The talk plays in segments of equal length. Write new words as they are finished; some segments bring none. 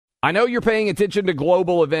I know you're paying attention to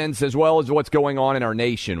global events as well as what's going on in our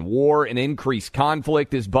nation. War and increased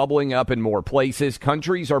conflict is bubbling up in more places.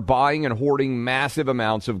 Countries are buying and hoarding massive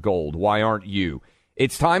amounts of gold. Why aren't you?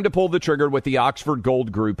 It's time to pull the trigger with the Oxford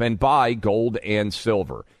Gold Group and buy gold and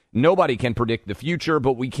silver. Nobody can predict the future,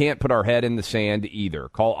 but we can't put our head in the sand either.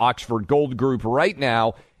 Call Oxford Gold Group right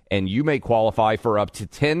now, and you may qualify for up to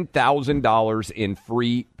 $10,000 in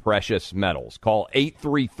free precious metals. Call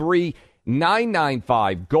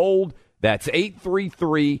 833-995-GOLD. That's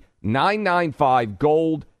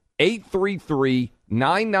 833-995-GOLD,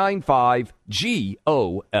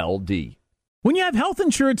 833-995-GOLD. When you have health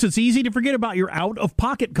insurance, it's easy to forget about your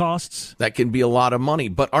out-of-pocket costs. That can be a lot of money,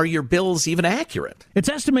 but are your bills even accurate? It's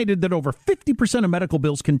estimated that over 50% of medical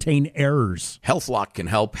bills contain errors. HealthLock can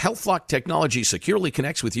help. HealthLock technology securely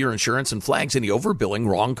connects with your insurance and flags any overbilling,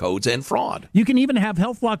 wrong codes, and fraud. You can even have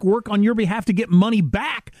HealthLock work on your behalf to get money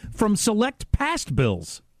back from select past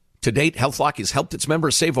bills. To date, HealthLock has helped its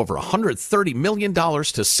members save over $130 million.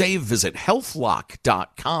 To save, visit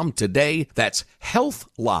healthlock.com today. That's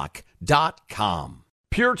healthlock.com.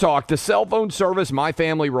 Pure Talk, the cell phone service my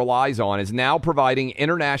family relies on, is now providing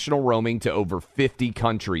international roaming to over 50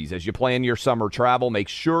 countries. As you plan your summer travel, make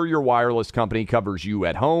sure your wireless company covers you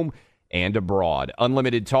at home and abroad.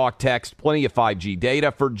 Unlimited talk, text, plenty of 5G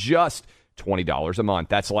data for just $20 a month.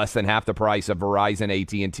 That's less than half the price of Verizon,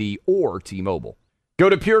 AT&T, or T-Mobile. Go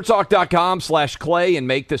to puretalk.com/Clay and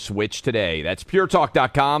make the switch today. That's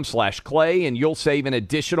puretalk.com/Clay, and you'll save an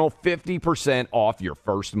additional 50% off your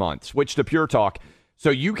first month. Switch to Pure Talk so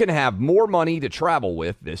you can have more money to travel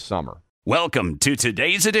with this summer. Welcome to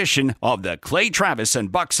today's edition of the Clay Travis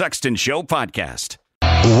and Buck Sexton Show podcast.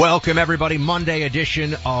 Welcome, everybody. Monday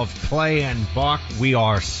edition of Clay and Buck. We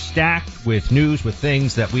are stacked with news, with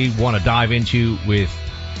things that we want to dive into with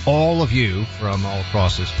all of you from all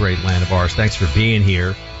across this great land of ours. Thanks for being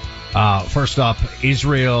here. First up,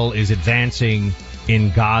 Israel is advancing in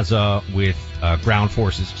Gaza with ground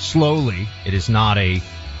forces slowly. It is not a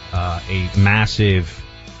massive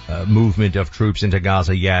movement of troops into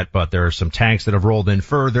Gaza yet, but there are some tanks that have rolled in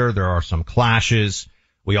further. There are some clashes.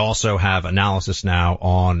 We also have analysis now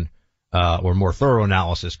on, or more thorough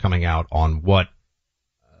analysis coming out on what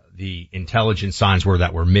the intelligence signs were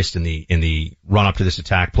that were missed in the run up to this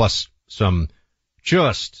attack, plus some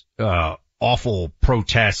just awful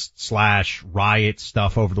protest / riot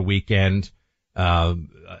stuff over the weekend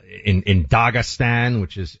in Dagestan,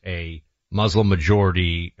 which is a Muslim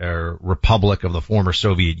majority republic of the former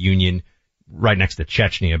Soviet Union, right next to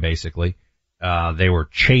Chechnya, basically. They were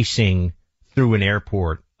chasing through an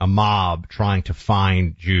airport a mob trying to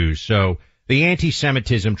find Jews. So the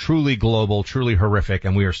anti-Semitism, truly global, truly horrific,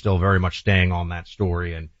 and we are still very much staying on that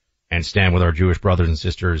story and stand with our Jewish brothers and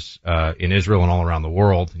sisters in Israel and all around the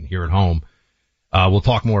world and here at home. We'll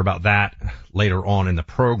talk more about that later on in the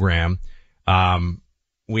program.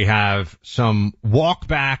 We have some walk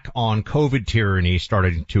back on COVID tyranny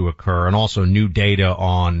starting to occur, and also new data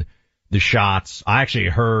on the shots.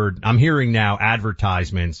 I'm hearing now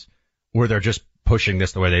advertisements where they're just pushing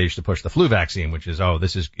this the way they used to push the flu vaccine, which is,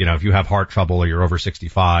 this is, if you have heart trouble or you're over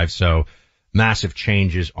 65. So massive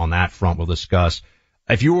changes on that front we'll discuss.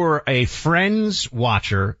 If you were a Friends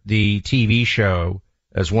watcher, the TV show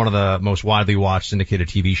is one of the most widely watched syndicated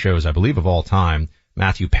TV shows, I believe, of all time.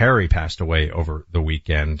 Matthew Perry passed away over the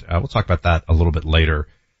weekend. We'll talk about that a little bit later.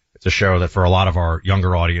 It's a show that for a lot of our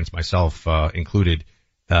younger audience, myself included,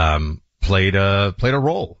 played a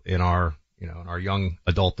role in our in our young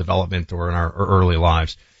adult development or in our early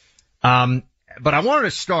lives. But I wanted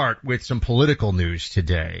to start with some political news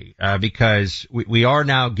today, because we are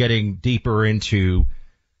now getting deeper into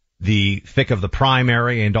the thick of the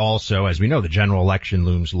primary, and also, as we know, the general election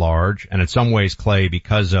looms large. And in some ways, Clay,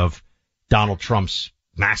 because of Donald Trump's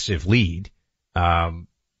massive lead,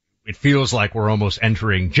 it feels like we're almost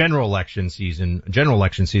entering general election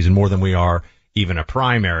season more than we are even a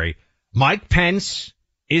primary. Mike Pence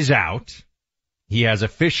is out. He has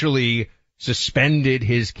officially suspended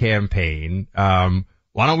his campaign. Why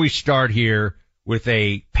don't we start here with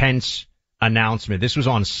a Pence announcement? This was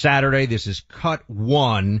on Saturday. This is cut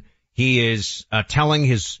one. He is telling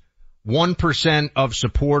his 1% of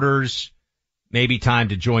supporters maybe time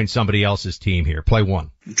to join somebody else's team here. Play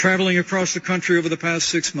one. Traveling across the country over the past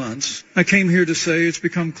 6 months, I came here to say it's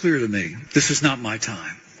become clear to me this is not my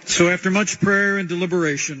time. So after much prayer and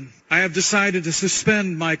deliberation, I have decided to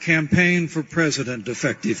suspend my campaign for president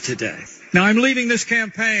effective today. Now, I'm leaving this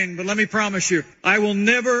campaign, but let me promise you, I will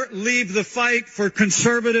never leave the fight for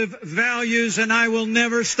conservative values, and I will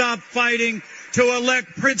never stop fighting to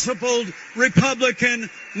elect principled Republican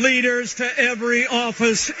leaders to every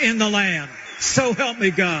office in the land. So help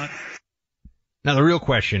me God. Now, the real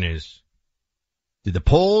question is, did the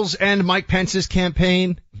polls end Mike Pence's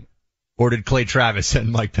campaign, or did Clay Travis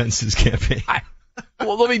end Mike Pence's campaign?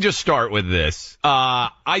 Well, let me just start with this.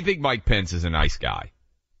 I think Mike Pence is a nice guy.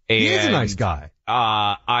 He is a nice guy.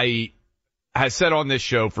 I have said on this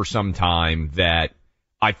show for some time that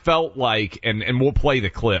I felt like, and we'll play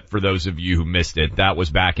the clip for those of you who missed it. That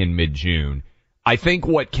was back in mid-June. I think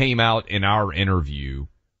what came out in our interview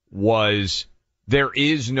was there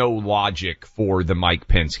is no logic for the Mike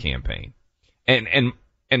Pence campaign. And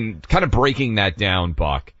kind of breaking that down,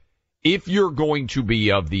 Buck, if you're going to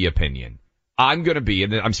be of the opinion, I'm going to be,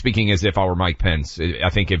 and I'm speaking as if I were Mike Pence. I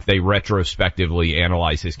think if they retrospectively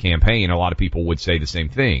analyze his campaign, a lot of people would say the same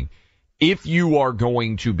thing. If you are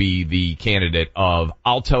going to be the candidate of,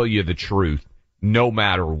 I'll tell you the truth, no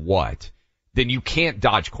matter what, then you can't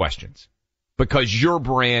dodge questions. Because your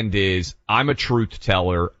brand is, I'm a truth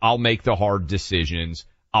teller, I'll make the hard decisions,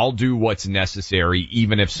 I'll do what's necessary,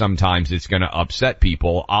 even if sometimes it's going to upset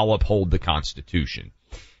people, I'll uphold the Constitution.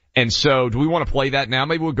 And so, do we want to play that now?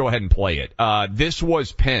 Maybe we'll go ahead and play it. This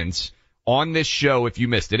was Pence on this show, if you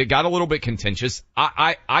missed it. It got a little bit contentious.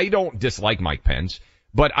 I don't dislike Mike Pence,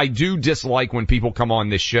 but I do dislike when people come on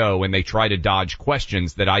this show and they try to dodge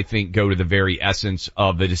questions that I think go to the very essence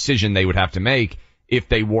of the decision they would have to make if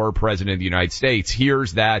they were president of the United States.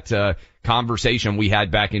 Here's that conversation we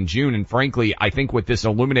had back in June, and frankly, I think what this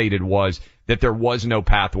illuminated was that there was no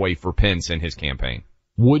pathway for Pence in his campaign.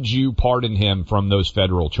 Would you pardon him from those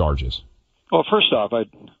federal charges? Well, first off,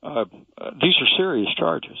 these are serious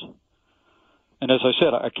charges. And as I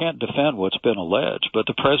said, I can't defend what's been alleged, but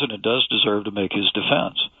the president does deserve to make his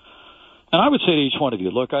defense. And I would say to each one of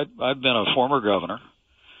you, look, I've been a former governor.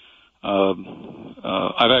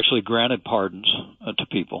 I've actually granted pardons to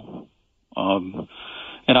people.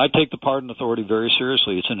 And I take the pardon authority very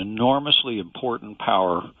seriously. It's an enormously important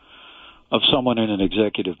power of someone in an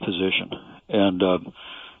executive position. And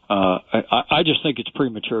I just think it's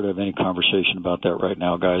premature to have any conversation about that right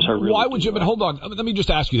now, guys. I really Why would you? But hold on. Let me just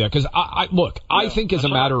ask you that, because I think as a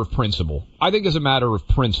matter of principle,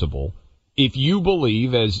 if you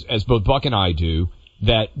believe, as both Buck and I do,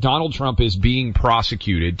 that Donald Trump is being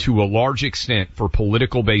prosecuted to a large extent for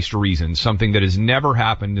political-based reasons, something that has never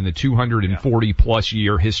happened in the 240-plus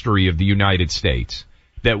year history of the United States,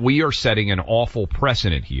 that we are setting an awful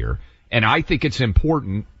precedent here. And I think it's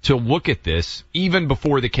important to look at this even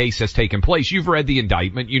before the case has taken place. You've read the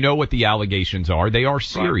indictment. You know what the allegations are. They are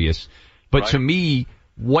serious. Right. But to me,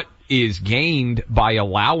 what is gained by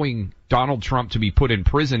allowing Donald Trump to be put in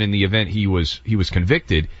prison in the event he was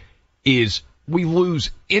convicted is we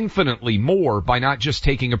lose infinitely more by not just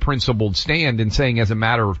taking a principled stand and saying, as a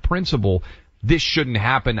matter of principle, this shouldn't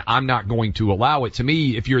happen. I'm not going to allow it. To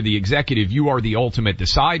me, if you're the executive, you are the ultimate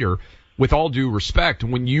decider. With all due respect,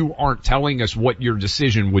 when you aren't telling us what your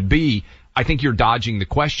decision would be, I think you're dodging the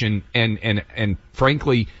question and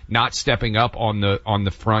frankly not stepping up on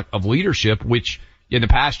the front of leadership, which in the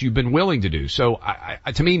past you've been willing to do. So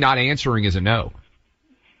to me, not answering is a no.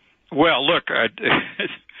 Well, look,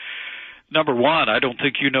 number one, I don't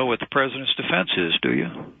think you know what the president's defense is, do you?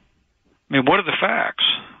 I mean, what are the facts?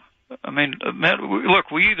 I mean,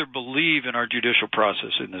 look, we either believe in our judicial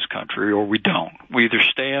process in this country or we don't. We either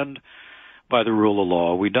stand by the rule of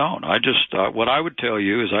law, we don't. I just, what I would tell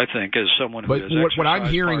you is I think as someone who has what I'm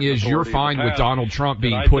hearing is you're fine with Donald Trump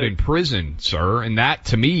being put in prison, sir, and that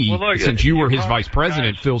to me, since you were his vice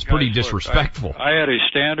president, feels pretty disrespectful. I had a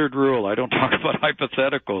standard rule. I don't talk about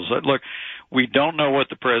hypotheticals. Look, we don't know what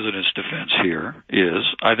the president's defense here is.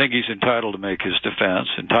 I think he's entitled to make his defense,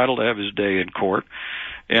 entitled to have his day in court.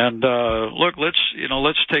 And look,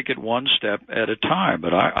 let's take it one step at a time.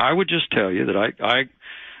 But I would just tell you that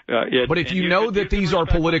but if you know that these are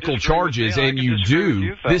political charges, and you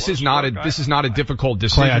do, this is not a difficult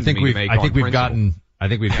decision. Clay, I think we've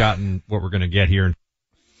gotten what we're going to get here.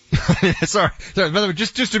 Sorry. By the way,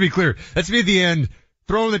 just to be clear, that's me at the end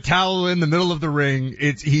throwing the towel in the middle of the ring.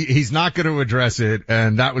 He's not going to address it,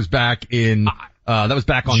 and that was back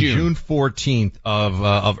on June 14th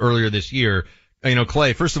of earlier this year. You know,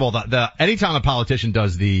 Clay, first of all, anytime a politician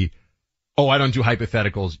does I don't do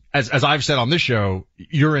hypotheticals. As I've said on this show,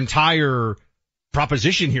 your entire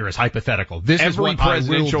proposition here is hypothetical. Every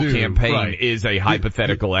presidential campaign is a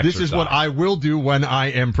hypothetical exercise. This is what I will do when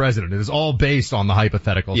I am president. It is all based on the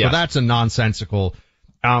hypothetical. Yes. So that's a nonsensical.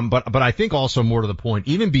 But I think also more to the point,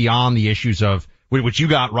 even beyond the issues of which you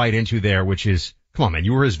got right into there, which is, come on, man,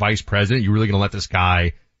 you were his vice president. You're really going to let this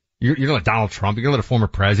guy, you're going to let Donald Trump, you're going to let a former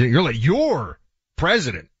president, you're going to let your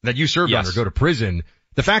president that you served under go to prison.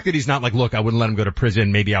 The fact that he's not like, look, I wouldn't let him go to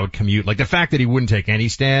prison, maybe I would commute. Like the fact that he wouldn't take any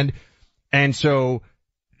stand And so,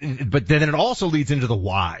 but then it also leads into the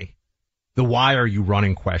why are you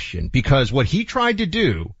running question, because what he tried to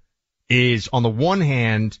do is on the one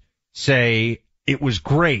hand say it was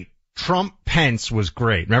great. Trump-Pence was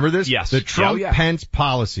great. Remember this? Yes. The Trump-Pence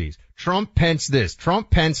policies. Trump-Pence this.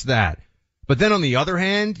 Trump-Pence that. But then on the other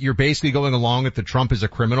hand, you're basically going along with the Trump is a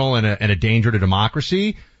criminal and a danger to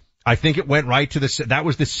democracy. I think it went right to that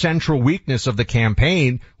was the central weakness of the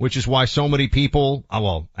campaign, which is why so many people,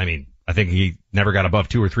 I think he never got above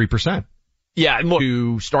 2 or 3%. Yeah, and look,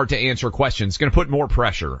 to start to answer questions, it's going to put more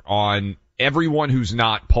pressure on everyone who's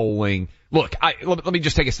not polling. Look, let me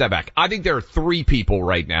just take a step back. I think there are 3 people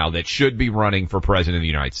right now that should be running for president of the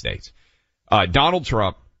United States. Donald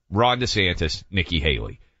Trump, Ron DeSantis, Nikki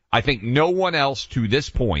Haley. I think no one else to this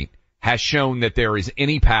point has shown that there is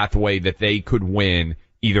any pathway that they could win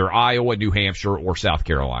either Iowa, New Hampshire, or South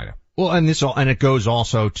Carolina. Well, and it goes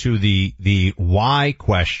also to the why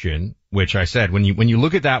question, which I said, when you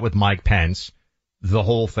look at that with Mike Pence, the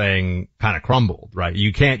whole thing kind of crumbled, right?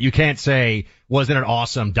 You can't say, wasn't it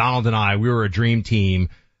awesome? Donald and I, we were a dream team.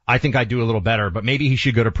 I think I'd do a little better, but maybe he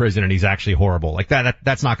should go to prison and he's actually horrible. Like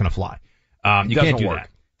that's not going to fly. You can't do that.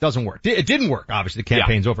 Doesn't work. It didn't work. Obviously the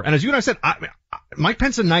campaign's over. And as you and I said, Mike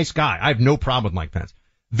Pence is a nice guy. I have no problem with Mike Pence.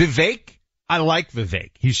 Vivek, I like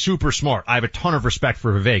Vivek. He's super smart. I have a ton of respect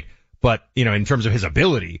for Vivek, but, in terms of his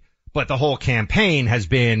ability, but the whole campaign has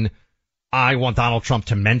been, I want Donald Trump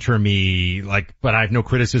to mentor me, but I have no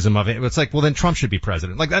criticism of it. It's like, well, then Trump should be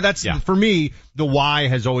president. For me, the why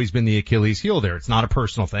has always been the Achilles heel there. It's not a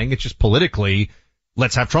personal thing. It's just politically,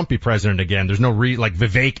 let's have Trump be president again. There's no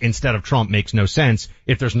Vivek instead of Trump makes no sense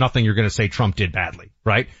if there's nothing you're going to say Trump did badly,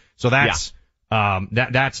 right? So that's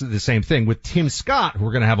the same thing with Tim Scott, who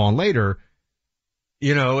we're going to have on later.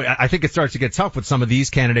 I think it starts to get tough with some of these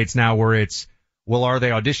candidates now where it's, well, are they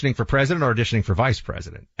auditioning for president or auditioning for vice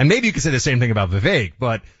president? And maybe you could say the same thing about Vivek,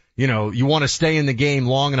 but, you want to stay in the game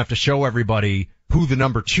long enough to show everybody who the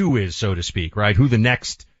number 2 is, so to speak, right? Who the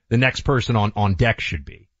next person on deck should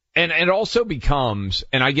be. And it also becomes,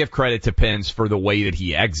 and I give credit to Pence for the way that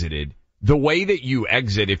he exited, the way that you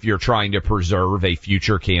exit if you're trying to preserve a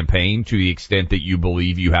future campaign to the extent that you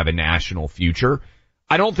believe you have a national future.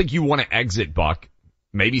 I don't think you want to exit, Buck.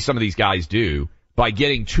 Maybe some of these guys do, by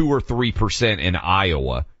getting 2 or 3% in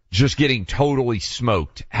Iowa, just getting totally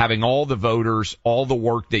smoked, having all the voters, all the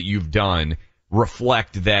work that you've done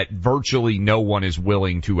reflect that virtually no one is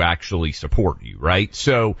willing to actually support you, right?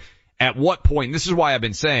 So at what point, this is why I've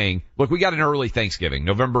been saying, look, we got an early Thanksgiving,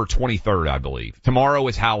 November 23rd, I believe. Tomorrow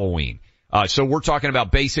is Halloween. So we're talking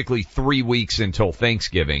about basically 3 weeks until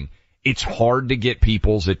Thanksgiving. It's hard to get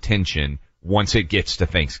people's attention once it gets to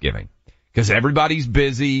Thanksgiving. Because everybody's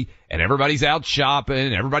busy and everybody's out shopping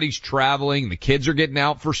and everybody's traveling. The kids are getting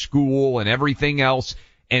out for school and everything else.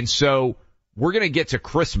 And so we're going to get to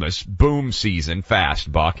Christmas boom season fast,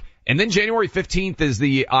 Buck. And then January 15th is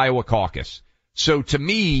the Iowa caucus. So to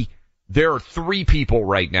me, there are 3 people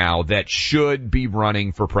right now that should be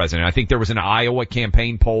running for president. I think there was an Iowa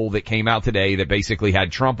campaign poll that came out today that basically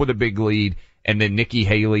had Trump with a big lead and then Nikki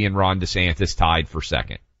Haley and Ron DeSantis tied for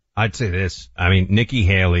second. I'd say this. Nikki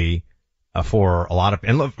Haley, for a lot of,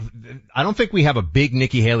 and look, I don't think we have a big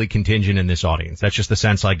Nikki Haley contingent in this audience. That's just the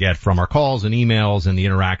sense I get from our calls and emails and the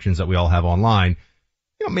interactions that we all have online.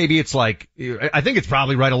 Maybe it's like, I think it's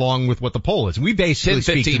probably right along with what the poll is. We basically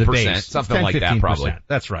speak to the base. Something 10, like that, probably.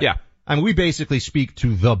 That's right. Yeah. We basically speak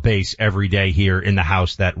to the base every day here in the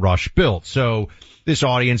house that Rush built. So this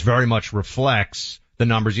audience very much reflects the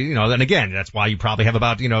numbers, and again, that's why you probably have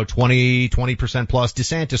about, 20% plus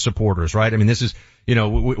DeSantis supporters, right? This is,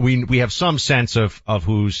 we have some sense of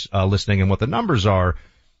who's, listening and what the numbers are.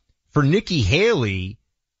 For Nikki Haley,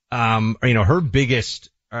 her biggest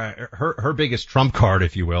trump card,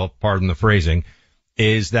 if you will, pardon the phrasing,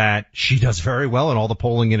 is that she does very well in all the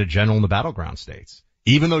polling in a general in the battleground states.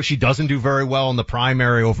 Even though she doesn't do very well in the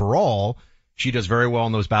primary overall, she does very well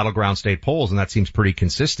in those battleground state polls, and that seems pretty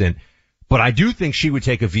consistent. But I do think she would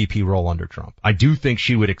take a VP role under Trump. I do think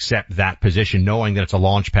she would accept that position, knowing that it's a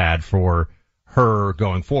launch pad for her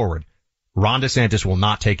going forward. Ron DeSantis will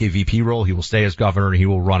not take a VP role. He will stay as governor and he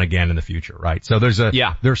will run again in the future, right? So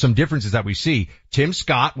there's some differences that we see. Tim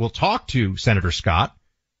Scott will talk to Senator Scott,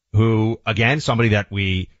 who, again, somebody that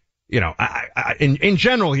we, in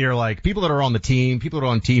general here, like people that are on the team, people that are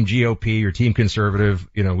on team GOP or team conservative,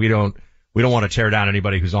 we don't want to tear down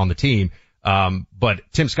anybody who's on the team. But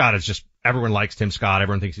Tim Scott is just, everyone likes Tim Scott.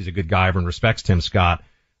 Everyone thinks he's a good guy. Everyone respects Tim Scott.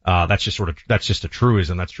 That's just a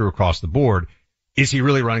truism. That's true across the board. Is he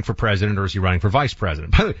really running for president or is he running for vice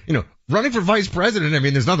president? Running for vice president,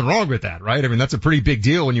 there's nothing wrong with that, right? That's a pretty big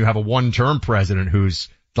deal when you have a one-term president who's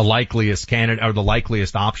the likeliest candidate or the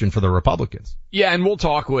likeliest option for the Republicans. Yeah, and we'll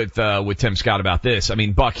talk with Tim Scott about this. I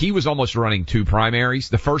mean, Buck, he was almost running two primaries.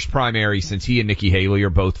 The first primary, since he and Nikki Haley are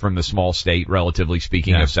both from the small state, relatively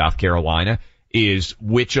speaking, of South Carolina, is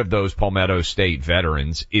which of those Palmetto State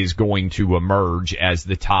veterans is going to emerge as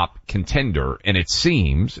the top contender. And it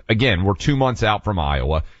seems, again, we're 2 months out from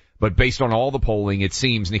Iowa, but based on all the polling, it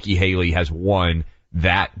seems Nikki Haley has won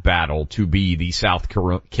that battle to be the South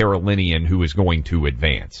Carolinian who is going to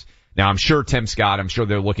advance. Now, I'm sure Tim Scott, I'm sure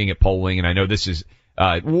they're looking at polling, and I know this is,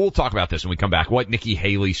 we'll talk about this when we come back, what Nikki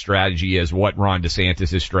Haley's strategy is, what Ron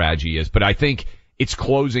DeSantis' strategy is, but I think it's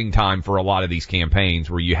closing time for a lot of these campaigns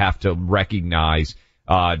where you have to recognize,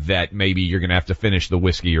 that maybe you're going to have to finish the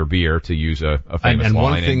whiskey or beer, to use a famous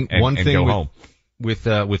line, and go home.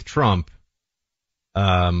 With Trump,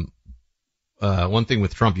 one thing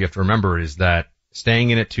with Trump you have to remember is that staying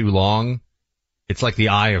in it too long, it's like the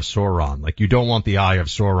eye of Sauron. Like, you don't want the eye of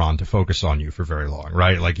Sauron to focus on you for very long,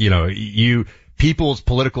 right? Like, people's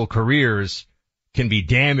political careers can be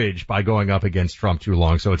damaged by going up against Trump too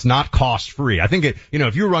long. So it's not cost free. I think if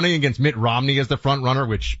you're running against Mitt Romney as the front runner,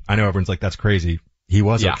 which I know everyone's like, that's crazy. He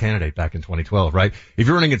was a candidate back in 2012, right? If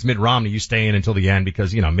you're running against Mitt Romney, you stay in until the end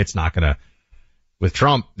because, Mitt's not gonna. With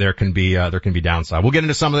Trump, there can be downside. We'll get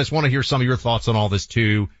into some of this. Want to hear some of your thoughts on all this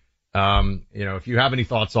too. If you have any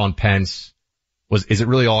thoughts on Pence, is it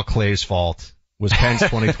really all Clay's fault? Was Pence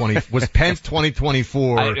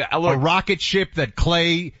 2024 a rocket ship that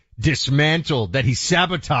Clay dismantled, that he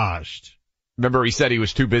sabotaged? Remember, he said he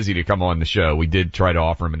was too busy to come on the show. We did try to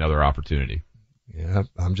offer him another opportunity. Yeah,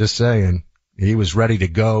 I'm just saying. He was ready to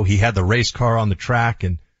go. He had the race car on the track,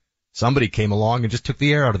 and somebody came along and just took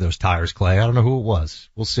the air out of those tires, Clay. I don't know who it was.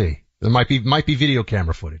 We'll see. There might be video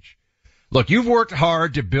camera footage. Look, you've worked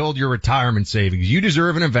hard to build your retirement savings. You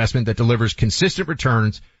deserve an investment that delivers consistent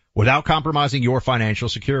returns without compromising your financial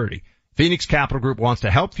security. Phoenix Capital Group wants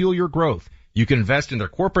to help fuel your growth. You can invest in their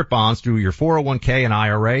corporate bonds through your 401k and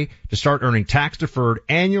IRA to start earning tax-deferred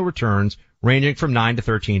annual returns ranging from 9 to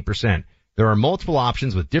 13%. There are multiple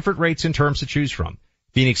options with different rates and terms to choose from.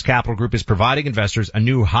 Phoenix Capital Group is providing investors a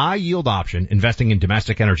new high-yield option investing in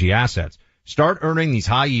domestic energy assets. Start earning these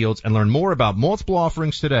high yields and learn more about multiple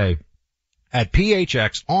offerings today at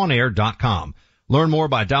phxonair.com. Learn more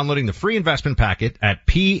by downloading the free investment packet at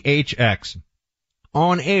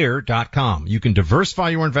phxonair.com. You can diversify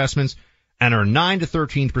your investments and earn 9 to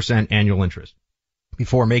 13% annual interest.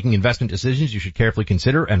 Before making investment decisions, you should carefully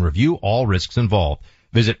consider and review all risks involved.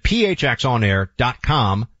 Visit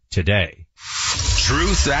phxonair.com today.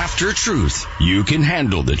 Truth after truth. You can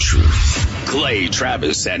handle the truth. Clay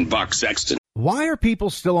Travis and Buck Sexton. Why are people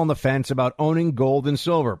still on the fence about owning gold and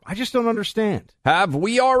silver? I just don't understand. Have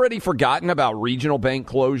we already forgotten about regional bank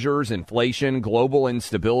closures, inflation, global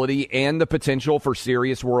instability, and the potential for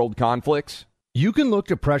serious world conflicts? You can look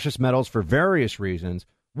to precious metals for various reasons.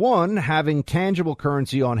 1, having tangible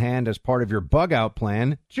currency on hand as part of your bug-out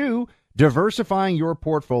plan. 2, diversifying your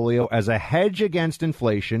portfolio as a hedge against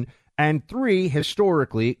inflation. And 3,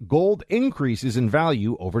 historically, gold increases in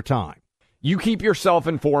value over time. You keep yourself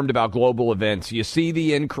informed about global events. You see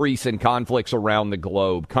the increase in conflicts around the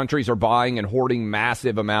globe. Countries are buying and hoarding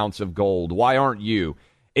massive amounts of gold. Why aren't you?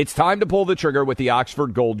 It's time to pull the trigger with the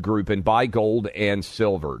Oxford Gold Group and buy gold and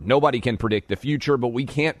silver. Nobody can predict the future, but we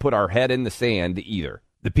can't put our head in the sand either.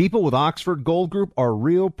 The people with Oxford Gold Group are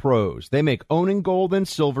real pros. They make owning gold and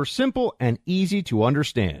silver simple and easy to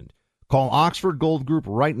understand. Call Oxford Gold Group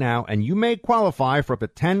right now, and you may qualify for up to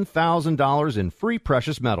 $10,000 in free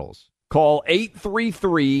precious metals. Call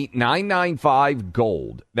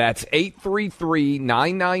 833-995-GOLD. That's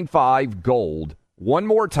 833-995-GOLD. One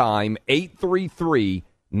more time,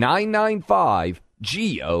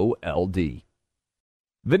 833-995-GOLD.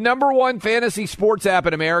 The number one fantasy sports app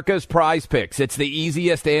in America is Prize Picks. It's the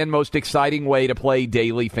easiest and most exciting way to play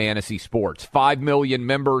daily fantasy sports. 5 million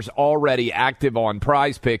members already active on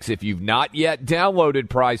Prize Picks. If you've not yet downloaded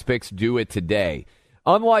Prize Picks, do it today.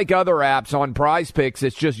 Unlike other apps on Prize Picks,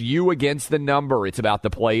 it's just you against the number. It's about the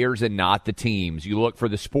players and not the teams. You look for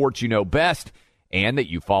the sports you know best and that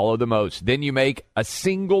you follow the most. Then you make a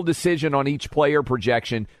single decision on each player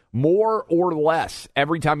projection, more or less.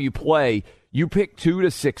 Every time you play, you pick 2 to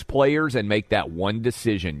 6 players and make that one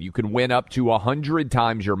decision. You can win up to 100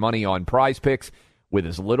 times your money on Prize Picks with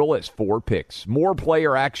as little as 4 picks. More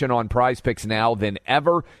player action on Prize Picks now than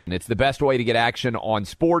ever, and it's the best way to get action on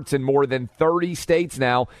sports in more than 30 states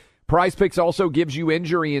now. Prize Picks also gives you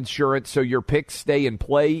injury insurance, so your picks stay in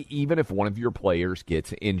play even if one of your players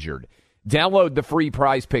gets injured. Download the free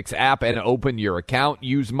Prize Picks app and open your account.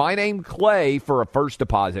 Use my name, Clay, for a first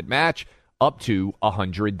deposit match up to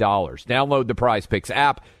 $100. Download the Prize Picks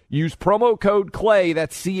app. Use promo code CLAY,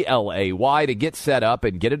 that's C-L-A-Y, to get set up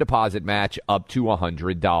and get a deposit match up to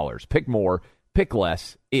 $100. Pick more, pick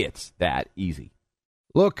less. It's that easy.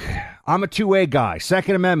 Look, I'm a two-way guy.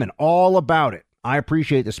 Second Amendment, all about it. I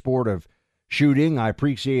appreciate the sport of shooting. I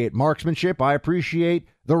appreciate marksmanship. I appreciate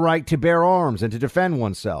the right to bear arms and to defend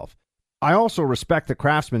oneself. I also respect the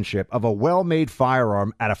craftsmanship of a well-made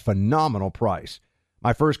firearm at a phenomenal price.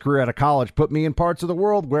 My first career out of college put me in parts of the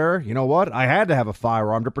world where, you know what, I had to have a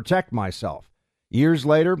firearm to protect myself. Years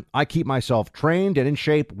later, I keep myself trained and in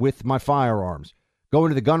shape with my firearms. Going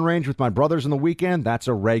to the gun range with my brothers on the weekend, that's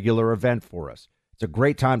a regular event for us. It's a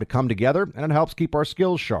great time to come together, and it helps keep our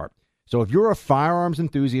skills sharp. So if you're a firearms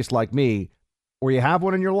enthusiast like me, or you have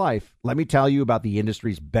one in your life, let me tell you about the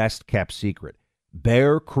industry's best-kept secret,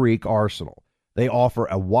 Bear Creek Arsenal. They offer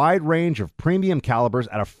a wide range of premium calibers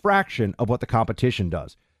at a fraction of what the competition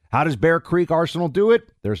does. How does Bear Creek Arsenal do it?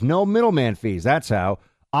 There's no middleman fees. That's how.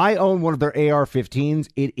 I own one of their AR-15s.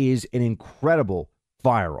 It is an incredible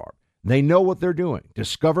firearm. They know what they're doing.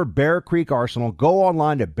 Discover Bear Creek Arsenal. Go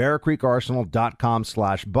online to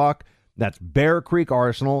bearcreekarsenal.com/buck. That's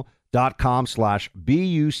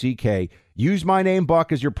bearcreekarsenal.com/BUCK. Use my name,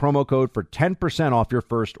 Buck, as your promo code for 10% off your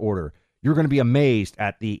first order. You're going to be amazed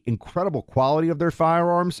at the incredible quality of their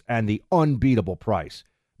firearms and the unbeatable price.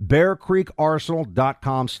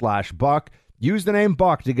 bearcreekarsenal.com/buck. Use the name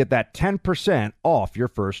Buck to get that 10% off your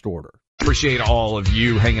first order. Appreciate all of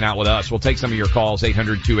you hanging out with us. We'll take some of your calls,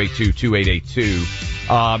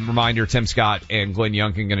 800-282-2882. Reminder, Tim Scott and Glenn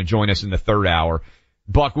Youngkin going to join us in the third hour.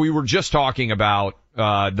 Buck, we were just talking about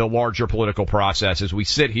the larger political process as we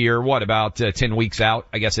sit here, about 10 weeks out,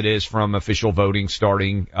 I guess it is, from official voting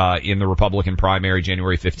starting in the Republican primary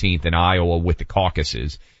January 15th in Iowa with the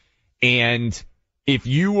caucuses. And if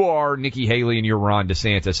you are Nikki Haley and you're Ron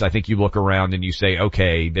DeSantis, I think you look around and you say,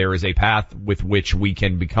 okay, there is a path with which we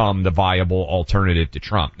can become the viable alternative to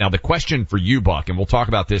Trump. Now, the question for you, Buck, and we'll talk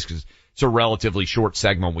about this because it's a relatively short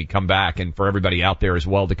segment when we come back, and for everybody out there as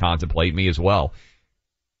well to contemplate, me as well,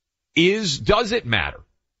 does it matter?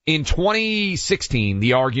 In 2016,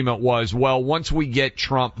 the argument was, well, once we get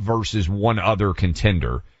Trump versus one other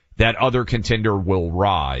contender, that other contender will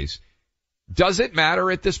rise. Does it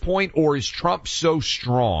matter at this point, or is Trump so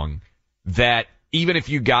strong that even if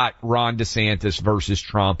you got Ron DeSantis versus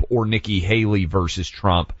Trump or Nikki Haley versus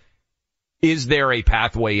Trump, is there a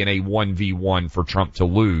pathway in a 1v1 for Trump to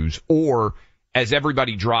lose? Or as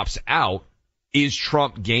everybody drops out, is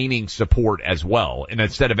Trump gaining support as well, and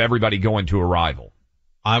instead of everybody going to a rival?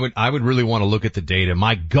 I would really want to look at the data.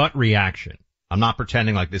 My gut reaction, I'm not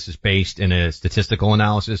pretending like this is based in a statistical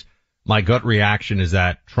analysis. My gut reaction is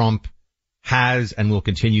that Trump has and will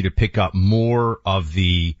continue to pick up more of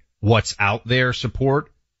the what's out there support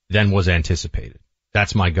than was anticipated.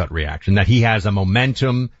 That's my gut reaction, that he has a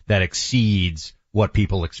momentum that exceeds what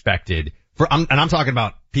people expected. And I'm talking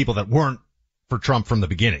about people that weren't for Trump from the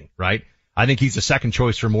beginning, right? I think he's the second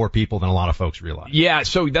choice for more people than a lot of folks realize. Yeah,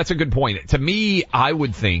 so that's a good point. To me, I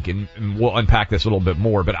would think, and we'll unpack this a little bit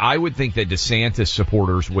more, but I would think that DeSantis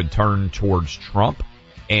supporters would turn towards Trump,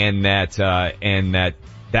 and that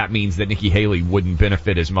means that Nikki Haley wouldn't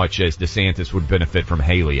benefit as much as DeSantis would benefit from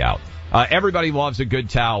Haley out. Everybody loves a good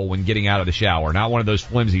towel when getting out of the shower. Not one of those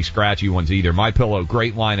flimsy, scratchy ones either. MyPillow,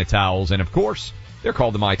 great line of towels, and of course, they're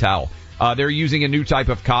called the My Towel. They're using a new type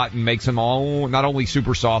of cotton, makes them all not only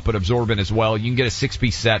super soft but absorbent as well. You can get a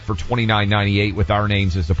 6-piece set for $29.98 with our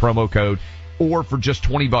names as the promo code, or for just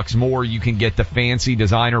 $20 more, you can get the fancy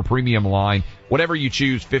designer premium line. Whatever you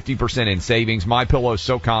choose, 50% in savings. MyPillow is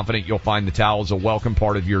so confident you'll find the towels a welcome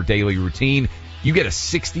part of your daily routine. You get a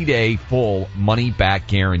 60-day full money-back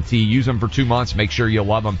guarantee. Use them for 2 months. Make sure you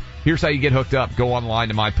love them. Here's how you get hooked up. Go online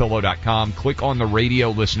to MyPillow.com. Click on the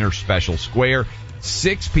radio listener special square.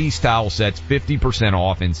 6-piece towel sets, 50%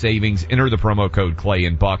 off in savings. Enter the promo code Clay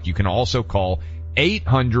and Buck. You can also call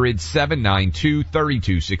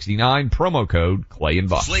 800-792-3269. Promo code Clay and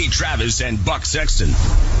Buck. Clay Travis and Buck Sexton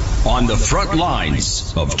on the front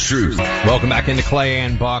lines of truth. Welcome back into Clay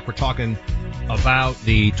and Buck. We're talking about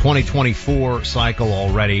the 2024 cycle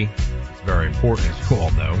already. It's very important, as you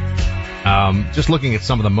all know. Just looking at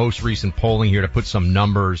some of the most recent polling here to put some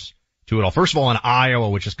numbers to it all. First of all, in Iowa,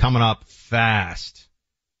 which is coming up fast,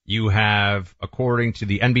 you have, according to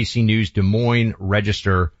the NBC News Des Moines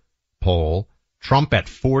Register poll, Trump at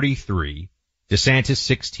 43, DeSantis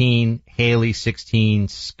 16, Haley 16,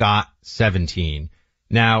 Scott 17.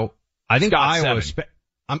 Now, I think Scott Iowa,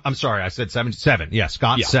 I'm sorry, I said 7. Yeah,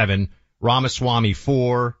 Scott 7, Ramaswamy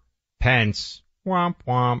 4, Pence, womp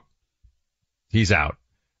womp, he's out.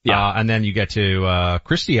 Yeah. And then you get to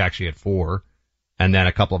Christie actually at 4, and then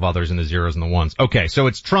a couple of others in the 0s and the 1s. Okay, so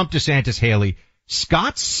it's Trump, DeSantis, Haley.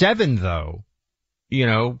 Scott 7, though,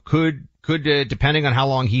 could depending on how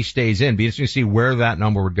long he stays in, be interesting to see where that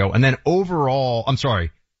number would go. And then overall,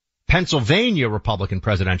 Pennsylvania Republican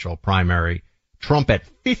presidential primary, Trump at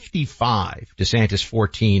 55, DeSantis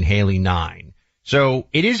 14, Haley 9. So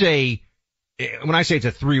it is when I say it's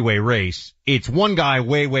a 3-way race, it's one guy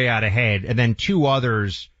way out ahead and then 2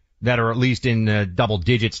 others that are at least in double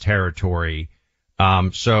digits territory.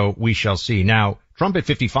 So we shall see. Now, Trump at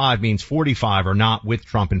 55 means 45 are not with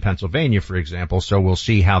Trump in Pennsylvania, for example. So we'll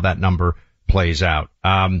see how that number plays out.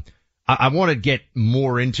 I want to get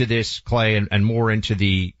more into this, Clay, and more into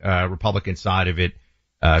the Republican side of it,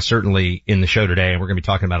 certainly in the show today, and we're going to be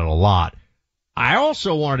talking about it a lot. I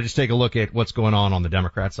also wanted to just take a look at what's going on the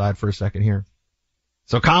Democrat side for a second here.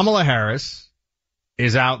 So Kamala Harris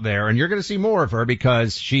is out there, and you're going to see more of her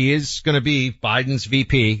because she is going to be Biden's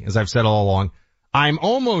VP, as I've said all along. I'm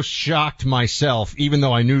almost shocked myself, even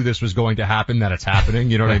though I knew this was going to happen, that it's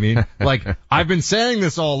happening. You know what I mean? Like, I've been saying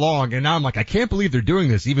this all along, and now I'm like, I can't believe they're doing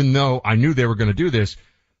this, even though I knew they were going to do this.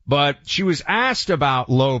 But she was asked about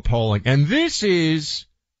low polling, and this is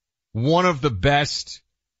one of the best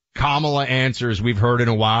Kamala answers we've heard in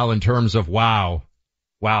a while in terms of, wow,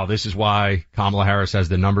 this is why Kamala Harris has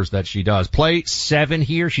the numbers that she does. Play 7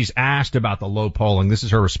 here. She's asked about the low polling. This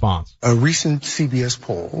is her response. A recent CBS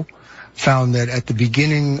poll found that at the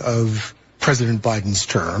beginning of President Biden's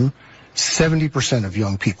term, 70% of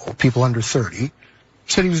young people under 30,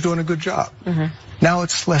 said he was doing a good job. Mm-hmm. Now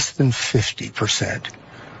it's less than 50%.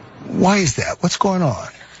 Why is that? What's going on?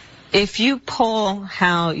 If you poll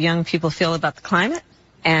how young people feel about the climate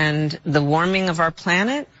and the warming of our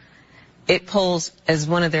planet, it polls as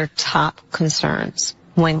one of their top concerns.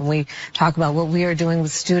 When we talk about what we are doing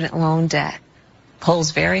with student loan debt,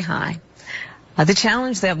 polls very high. The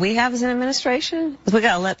challenge that we have as an administration is we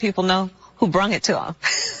got to let people know who brung it to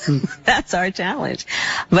them. That's our challenge.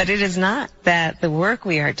 But it is not that the work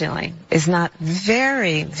we are doing is not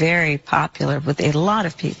very, very popular with a lot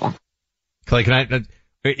of people. Clay,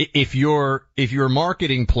 if your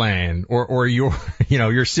marketing plan or your,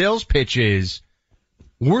 your sales pitch is,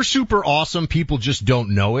 we're super awesome, people just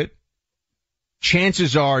don't know it,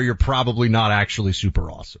 chances are you're probably not actually super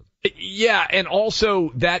awesome. Yeah, and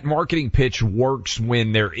also that marketing pitch works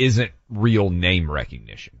when there isn't real name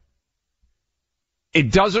recognition.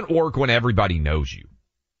 It doesn't work when everybody knows you.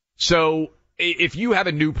 So if you have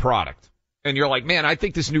a new product and you're like, man, I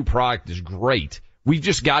think this new product is great, we've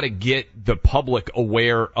just got to get the public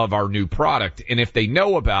aware of our new product. And if they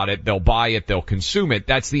know about it, they'll buy it, they'll consume it.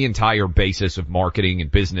 That's the entire basis of marketing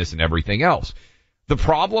and business and everything else. The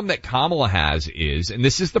problem that Kamala has is, and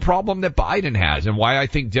this is the problem that Biden has, and why I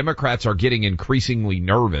think Democrats are getting increasingly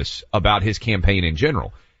nervous about his campaign in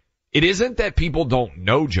general. It isn't that people don't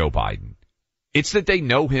know Joe Biden. It's that they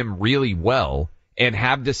know him really well and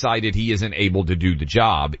have decided he isn't able to do the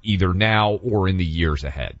job either now or in the years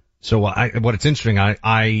ahead. So what's interesting,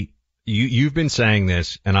 you've been saying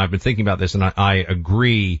this, and I've been thinking about this, and I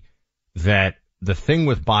agree that the thing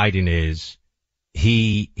with Biden is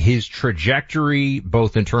his trajectory,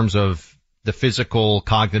 both in terms of the physical,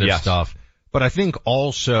 cognitive stuff, but I think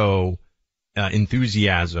also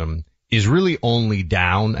enthusiasm is really only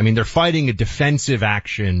down. I mean, they're fighting a defensive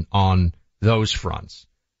action on those fronts.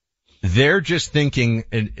 They're just thinking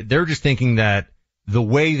that the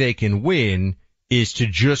way they can win is to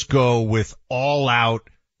just go with all out,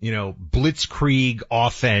 blitzkrieg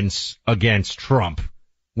offense against Trump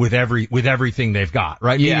with everything they've got,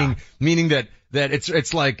 right? Yeah. Meaning that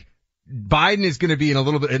it's like Biden is going to be in a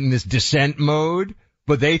little bit in this descent mode,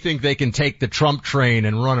 but they think they can take the Trump train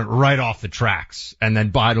and run it right off the tracks, and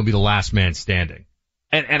then Biden will be the last man standing.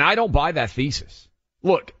 And I don't buy that thesis.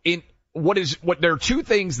 Look, there are two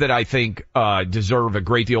things that I think deserve a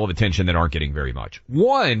great deal of attention that aren't getting very much.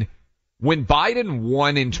 One, when Biden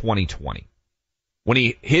won in 2020, when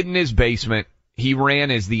he hid in his basement, he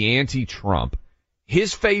ran as the anti-Trump.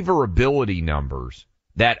 His favorability numbers,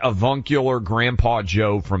 that avuncular Grandpa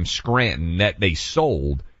Joe from Scranton that they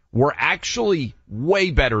sold, were actually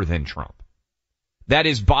way better than Trump. That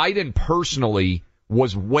is, Biden personally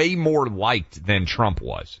was way more liked than Trump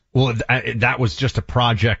was. Well, that was just a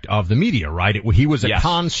project of the media, right? He was a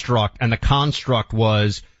construct, and the construct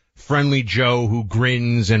was friendly Joe who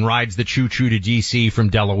grins and rides the choo-choo to D.C. from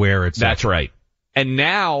Delaware, etc. That's right. And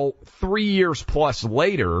now, 3 years plus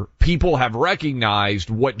later, people have recognized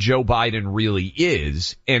what Joe Biden really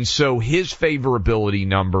is, and so his favorability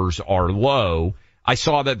numbers are low. I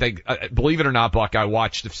saw that they, believe it or not, Buck, I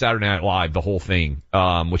watched Saturday Night Live, the whole thing, which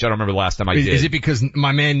I don't remember the last time I did. Is it because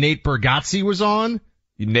my man Nate Bargatze was on?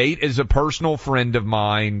 Nate is a personal friend of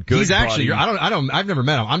mine. Good He's actually, buddy. I've never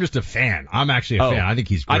met him. I'm just a fan. I'm actually a fan. I think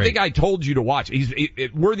he's great. I think I told you to watch.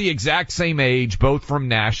 We're the exact same age, both from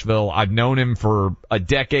Nashville. I've known him for a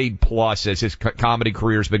decade plus as his comedy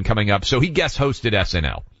career's been coming up. So he guest hosted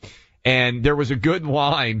SNL. And there was a good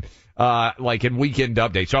line, like in Weekend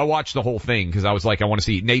Update. So I watched the whole thing because I was like, I want to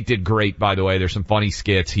see. Nate did great, by the way. There's some funny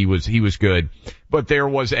skits. He was good. But there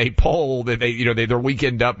was a poll that their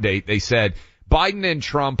Weekend Update, they said, Biden and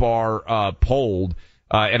Trump are polled,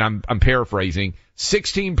 and I'm paraphrasing.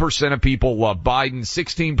 16% of people love Biden,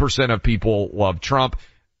 16% of people love Trump.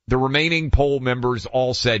 The remaining poll members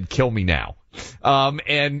all said, "Kill me now."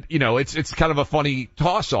 And it's kind of a funny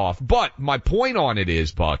toss off. But my point on it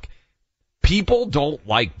is, Buck, people don't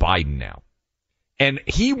like Biden now. And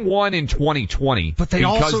he won in 2020. But they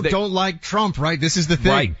also don't like Trump, right? This is the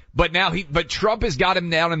thing. Right. But Trump has got him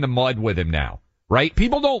down in the mud with him now, right?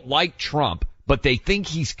 People don't like Trump, but they think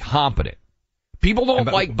he's competent. People don't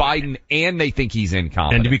like Biden and they think he's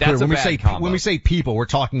incompetent. And to be clear, That's when we say people, we're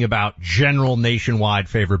talking about general nationwide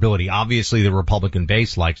favorability. Obviously, the Republican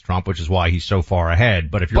base likes Trump, which is why he's so far ahead.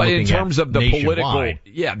 But if you're looking in terms at of the nationwide,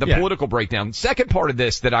 political breakdown, second part of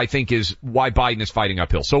this that I think is why Biden is fighting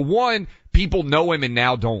uphill. So one, people know him and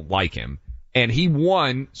now don't like him. And he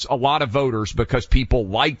won a lot of voters because people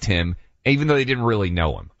liked him, even though they didn't really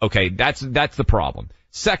know him. Okay, that's the problem.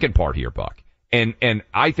 Second part here, Buck. And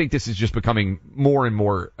I think this is just becoming more and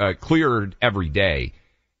more clear every day.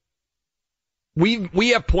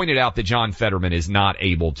 We have pointed out that John Fetterman is not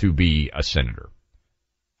able to be a senator.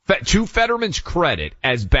 To Fetterman's credit,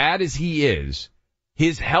 as bad as he is,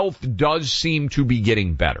 his health does seem to be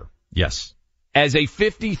getting better. Yes. As a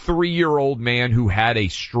 53-year-old man who had a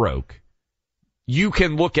stroke, you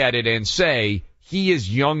can look at it and say he is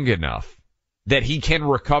young enough that he can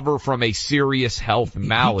recover from a serious health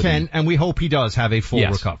malady. He can, and we hope he does have a full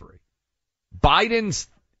recovery. Biden's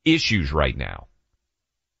issues right now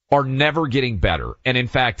are never getting better. And in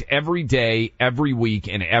fact, every day, every week,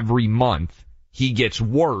 and every month, he gets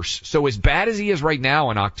worse. So as bad as he is right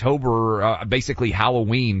now in October, basically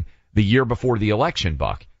Halloween, the year before the election,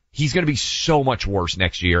 Buck, he's going to be so much worse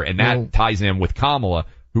next year. And that ties in with Kamala,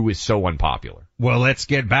 who is so unpopular. Well, let's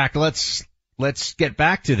get back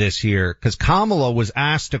to this here, because Kamala was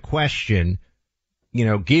asked a question,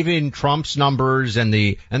 given Trump's numbers and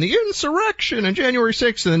the insurrection and January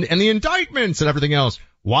 6th and the indictments and everything else.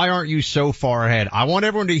 Why aren't you so far ahead? I want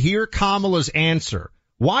everyone to hear Kamala's answer.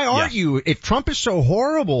 Why aren't you? If Trump is so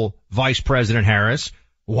horrible, Vice President Harris,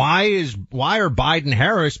 why are Biden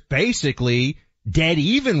Harris basically dead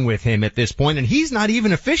even with him at this point? And he's not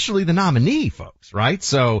even officially the nominee, folks, right?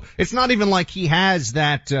 So it's not even like he has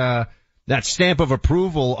that stamp of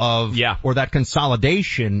approval of, or that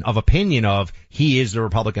consolidation of opinion of he is the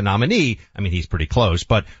Republican nominee. I mean, he's pretty close,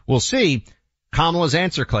 but we'll see. Kamala's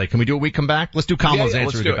answer, Clay. Can we do it when we come back? Let's do Kamala's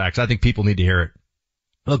answer when we get back, because I think people need to hear it.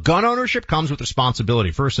 Look, gun ownership comes with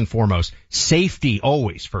responsibility, first and foremost. Safety,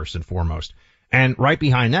 always first and foremost. And right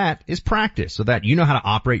behind that is practice, so that you know how to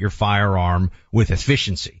operate your firearm with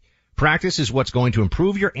efficiency. Practice is what's going to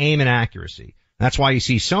improve your aim and accuracy. That's why you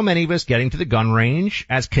see so many of us getting to the gun range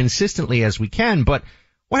as consistently as we can. But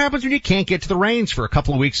what happens when you can't get to the range for a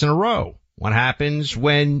couple of weeks in a row? What happens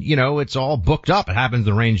when, it's all booked up? It happens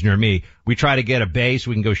in the range near me. We try to get a bay so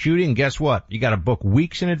we can go shooting, and guess what? You got to book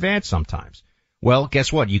weeks in advance sometimes. Well,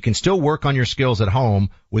 guess what? You can still work on your skills at home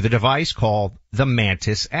with a device called the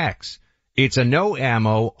Mantis X. It's a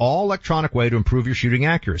no-ammo, all-electronic way to improve your shooting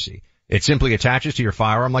accuracy. It simply attaches to your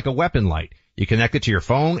firearm like a weapon light. You connect it to your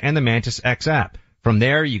phone and the Mantis X app. From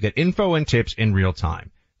there, you get info and tips in real time.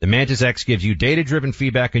 The Mantis X gives you data-driven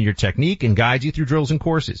feedback on your technique and guides you through drills and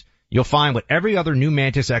courses. You'll find what every other new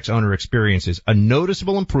Mantis X owner experiences, a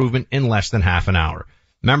noticeable improvement in less than half an hour.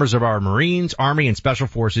 Members of our Marines, Army, and Special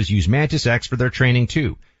Forces use Mantis X for their training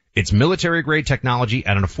too. It's military-grade technology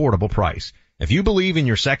at an affordable price. If you believe in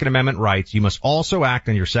your Second Amendment rights, you must also act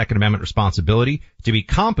on your Second Amendment responsibility to be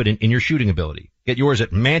competent in your shooting ability. Get yours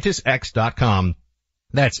at MantisX.com.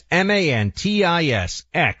 That's MantisX.com.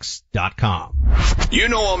 You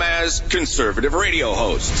know them as conservative radio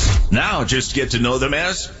hosts. Now just get to know them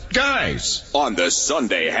as guys on the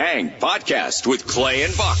Sunday Hang podcast with Clay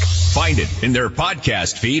and Buck. Find it in their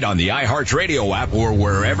podcast feed on the iHeartRadio app or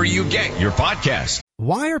wherever you get your podcast.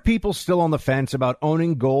 Why are people still on the fence about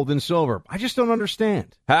owning gold and silver? I just don't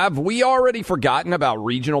understand. Have we already forgotten about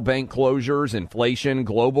regional bank closures, inflation,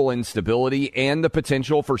 global instability, and the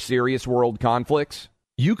potential for serious world conflicts?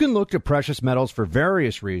 You can look to precious metals for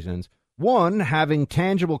various reasons. 1, having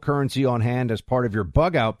tangible currency on hand as part of your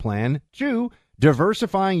bug-out plan. 2,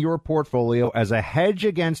 diversifying your portfolio as a hedge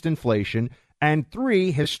against inflation. And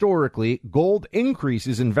 3, historically, gold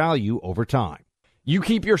increases in value over time. You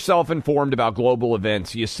keep yourself informed about global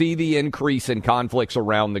events. You see the increase in conflicts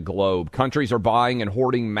around the globe. Countries are buying and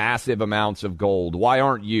hoarding massive amounts of gold. Why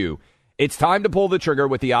aren't you? It's time to pull the trigger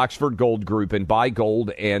with the Oxford Gold Group and buy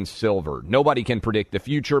gold and silver. Nobody can predict the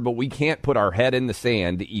future, but we can't put our head in the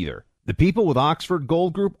sand either. The people with Oxford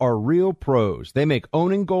Gold Group are real pros. They make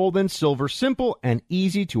owning gold and silver simple and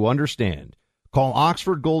easy to understand. Call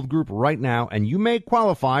Oxford Gold Group right now, and you may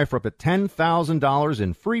qualify for up to $10,000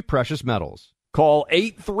 in free precious metals. Call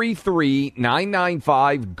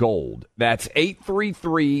 833-995-GOLD. That's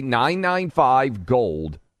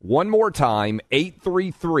 833-995-GOLD. One more time,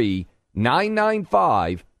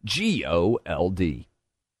 833-995-GOLD.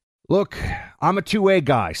 Look, I'm a two-way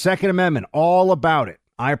guy. Second Amendment, all about it.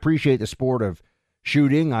 I appreciate the sport of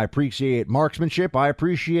shooting. I appreciate marksmanship. I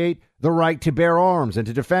appreciate the right to bear arms and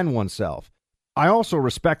to defend oneself. I also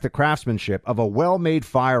respect the craftsmanship of a well-made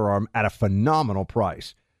firearm at a phenomenal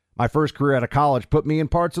price. My first career out of college put me in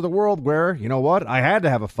parts of the world where, you know what, I had to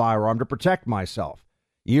have a firearm to protect myself.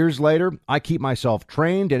 Years later, I keep myself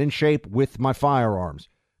trained and in shape with my firearms.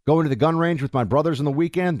 Going to the gun range with my brothers on the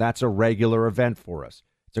weekend, that's a regular event for us.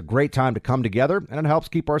 It's a great time to come together, and it helps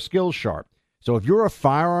keep our skills sharp. So if you're a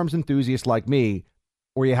firearms enthusiast like me,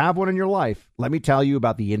 or you have one in your life, let me tell you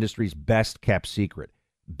about the industry's best-kept secret,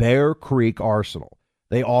 Bear Creek Arsenal.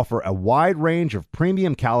 They offer a wide range of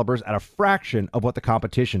premium calibers at a fraction of what the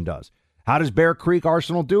competition does. How does Bear Creek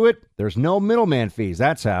Arsenal do it? There's no middleman fees.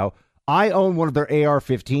 That's how. I own one of their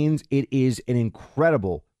AR-15s. It is an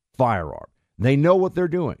incredible firearm. They know what they're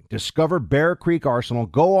doing. Discover Bear Creek Arsenal.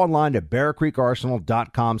 Go online to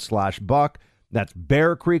bearcreekarsenal.com/buck. That's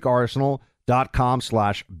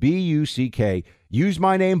bearcreekarsenal.com/BUCK. Use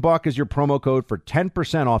my name, Buck, as your promo code for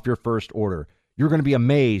 10% off your first order. You're going to be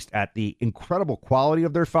amazed at the incredible quality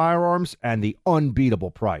of their firearms and the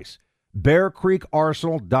unbeatable price.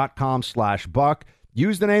 bearcreekarsenal.com/buck.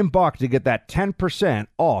 Use the name Buck to get that 10%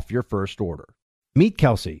 off your first order. Meet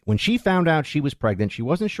Kelsey. When she found out she was pregnant, she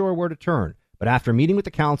wasn't sure where to turn. But after meeting with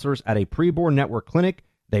the counselors at a preborn network clinic,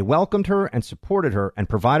 they welcomed her and supported her and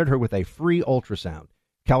provided her with a free ultrasound.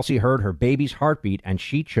 Kelsey heard her baby's heartbeat, and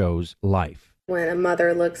she chose life. When a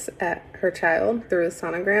mother looks at her child through a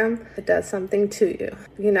sonogram, it does something to you.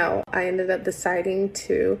 You know, I ended up deciding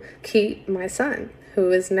to keep my son,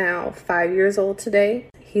 who is now 5 years old today.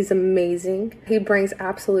 He's amazing. He brings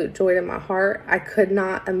absolute joy to my heart. I could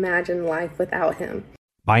not imagine life without him.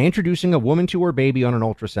 By introducing a woman to her baby on an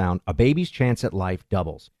ultrasound, a baby's chance at life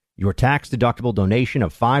doubles. Your tax-deductible donation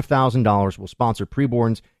of $5,000 will sponsor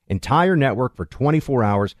Preborn's entire network for 24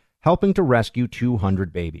 hours, helping to rescue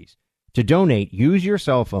 200 babies. To donate, use your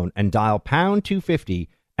cell phone and dial pound 250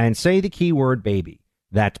 and say the keyword baby.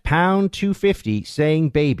 That's pound 250 saying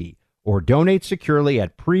baby, or donate securely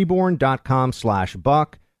at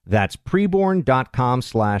preborn.com/buck. That's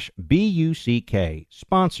preborn.com/BUCK,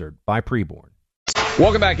 sponsored by Preborn.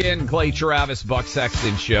 Welcome back in, Clay Travis, Buck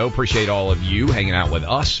Sexton Show. Appreciate all of you hanging out with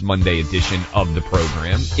us, Monday edition of the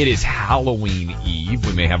program. It is Halloween Eve.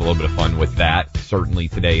 We may have a little bit of fun with that, certainly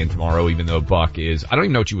today and tomorrow, even though Buck is, I don't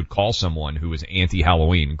even know what you would call someone who is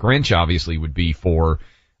anti-Halloween. Grinch obviously would be for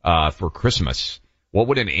Christmas. What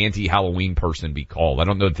would an anti-Halloween person be called? I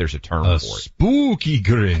don't know if there's a term for it. Spooky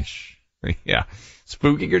Grinch. Yeah.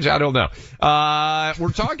 Spooky Grinch? I don't know.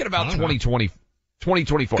 We're talking about 2024.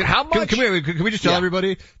 How much? Can we just tell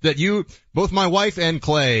everybody that both my wife and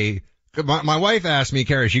Clay, my wife asked me,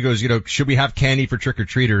 Carrie, she goes, should we have candy for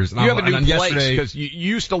trick-or-treaters? You have a new place because you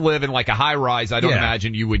used to live in like a high-rise. I don't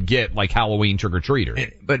imagine you would get like Halloween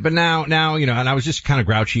trick-or-treaters. But now, and I was just kind of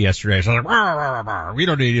grouchy yesterday. So I was like, rah, rah, rah, rah. We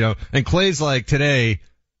don't need, and Clay's like, today,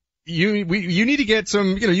 you need to get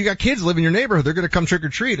some, you got kids live in your neighborhood. They're going to come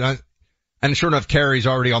trick-or-treat. And sure enough, Carrie's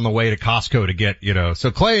already on the way to Costco to get, so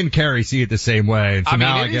Clay and Carrie see it the same way. And so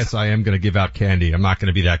I guess I am going to give out candy. I'm not going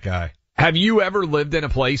to be that guy. Have you ever lived in a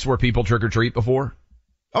place where people trick-or-treat before?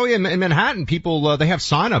 Oh yeah, in Manhattan, people, they have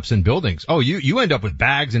sign-ups in buildings. Oh, you end up with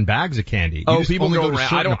bags and bags of candy. People go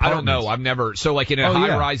around. I don't know. I've never, so like in a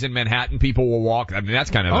high-rise in Manhattan, people will walk. I mean, that's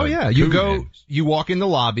kind of you walk in the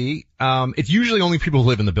lobby. It's usually only people who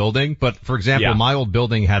live in the building, but for example, my old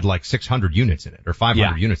building had like 600 units in it, or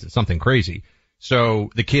 500 units. It's something crazy.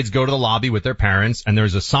 So the kids go to the lobby with their parents, and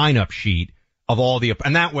there's a sign-up sheet of all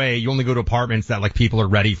and that way you only go to apartments that like people are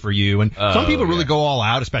ready for you. And some people really go all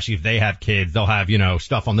out, especially if they have kids. They'll have,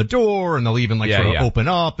 stuff on the door, and they'll even sort of open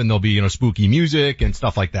up, and there'll be, spooky music and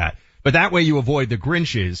stuff like that. But that way you avoid the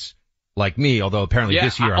Grinches like me, although apparently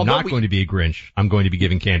this year I'm not going to be a Grinch. I'm going to be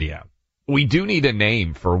giving candy out. We do need a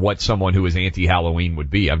name for what someone who is anti-Halloween would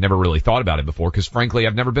be. I've never really thought about it before because, frankly,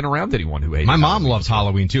 I've never been around anyone who hates My mom Halloween loves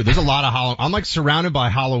Halloween, too. There's a lot of Halloween. I'm like surrounded by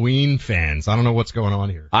Halloween fans. I don't know what's going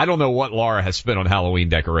on here. I don't know what Laura has spent on Halloween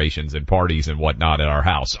decorations and parties and whatnot at our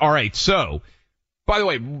house. All right, so, by the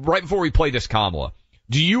way, right before we play this, Kamala,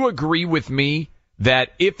 do you agree with me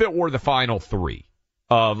that if it were the final three,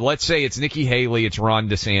 let's say it's Nikki Haley, it's Ron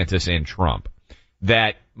DeSantis, and Trump,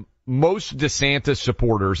 that most DeSantis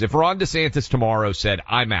supporters, if Ron DeSantis tomorrow said,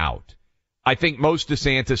 I'm out, I think most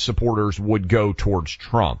DeSantis supporters would go towards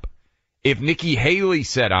Trump. If Nikki Haley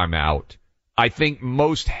said, I'm out, I think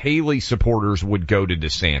most Haley supporters would go to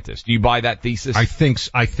DeSantis. Do you buy that thesis? I think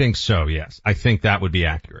so, yes. I think that would be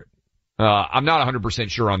accurate. I'm not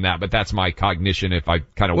 100% sure on that, but that's my cognition if I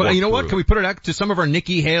kind of Well, you know what? it. Can we put it out to some of our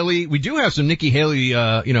Nikki Haley? We do have some Nikki Haley,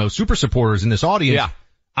 super supporters in this audience. Yeah.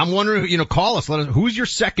 I'm wondering, call us. Let us. Who's your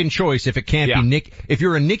second choice if it can't be Nick? If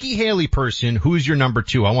you're a Nikki Haley person, who's your number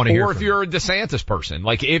two? I want to hear. Or if you're a DeSantis person,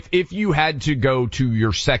 like if you had to go to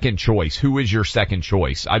your second choice, who is your second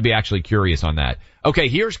choice? I'd be actually curious on that. Okay,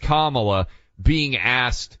 here's Kamala being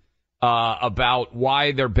asked about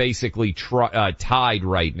why they're basically tied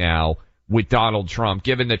right now with Donald Trump,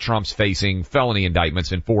 given that Trump's facing felony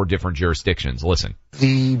indictments in 4 different jurisdictions. Listen.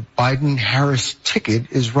 The Biden-Harris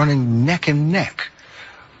ticket is running neck and neck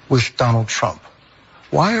with Donald Trump.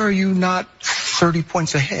 Why are you not 30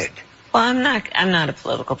 points ahead? Well, I'm not a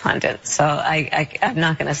political pundit, so I'm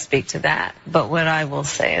not going to speak to that. But what I will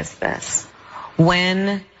say is this.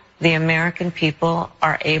 When the American people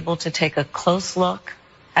are able to take a close look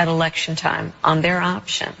at election time on their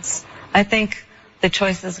options, I think the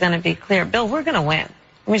choice is going to be clear. Bill, we're going to win.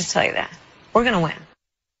 Let me just tell you that. We're going to win.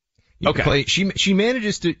 Okay. She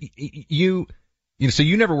manages to, so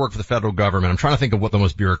you never worked for the federal government. I'm trying to think of what the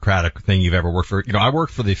most bureaucratic thing you've ever worked for. I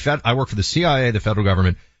worked for the CIA, the federal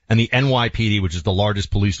government, and the NYPD, which is the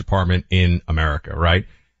largest police department in America, right?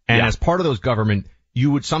 And as part of those government,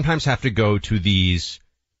 you would sometimes have to go to these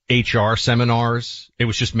HR seminars. It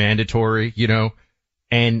was just mandatory,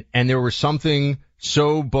 and there was something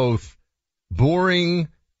so both boring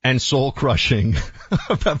and soul crushing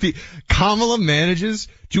about Kamala manages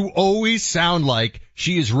to always sound like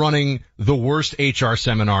she is running the worst HR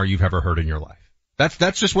seminar you've ever heard in your life.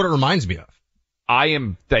 That's just what it reminds me of. I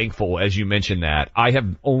am thankful, as you mentioned that. I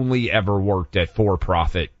have only ever worked at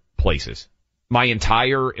for-profit places. My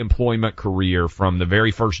entire employment career, from the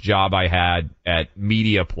very first job I had at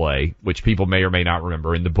Media Play, which people may or may not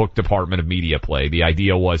remember, in the book department of Media Play, the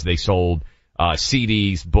idea was they sold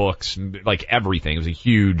CDs, books, like everything. It was a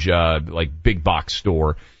huge, big box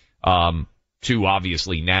store. To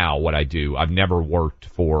obviously now what I do. I've never worked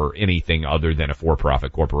for anything other than a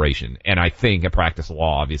for-profit corporation. And I think at practice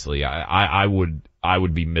law, obviously, I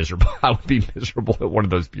would be miserable. I would be miserable at one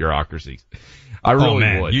of those bureaucracies. I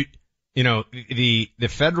really would. The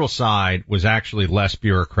federal side was actually less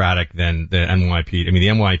bureaucratic than the NYPD. I mean, the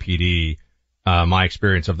NYPD, my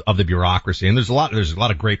experience of the bureaucracy, and there's a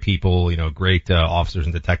lot of great people, great officers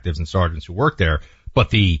and detectives and sergeants who work there,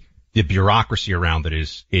 but the bureaucracy around it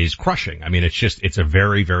is crushing. I mean, it's a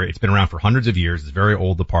very, very, it's been around for hundreds of years. It's a very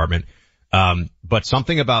old department. But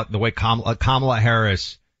something about the way Kamala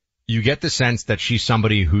Harris, you get the sense that she's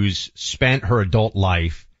somebody who's spent her adult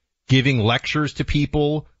life giving lectures to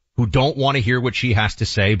people who don't want to hear what she has to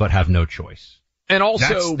say, but have no choice. And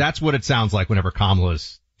also, that's what it sounds like whenever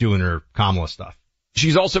Kamala's doing her Kamala stuff.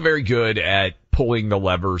 She's also very good at pulling the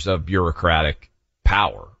levers of bureaucratic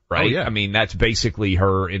power. Right? Oh, yeah. I mean, that's basically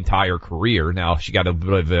her entire career. Now, she got a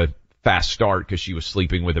bit of a fast start because she was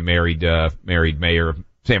sleeping with a married mayor of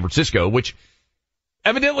San Francisco, which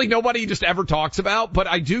evidently nobody just ever talks about. But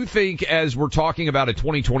I do think as we're talking about a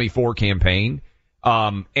 2024 campaign,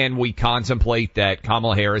 and we contemplate that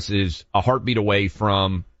Kamala Harris is a heartbeat away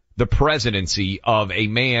from the presidency of a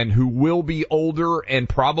man who will be older and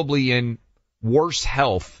probably in worse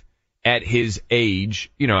health at his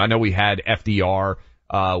age. I know we had FDR,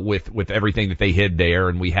 with everything that they hid there.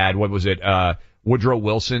 And we had, Woodrow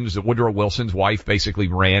Wilson's wife basically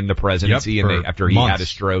ran the presidency after he had a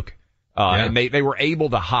stroke. And they were able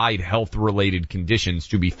to hide health related conditions,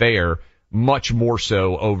 to be fair, much more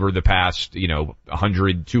so over the past,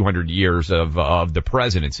 100, 200 years of the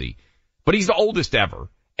presidency. But he's the oldest ever.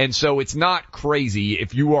 And so it's not crazy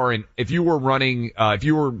if you were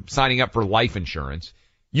signing up for life insurance,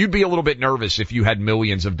 you'd be a little bit nervous if you had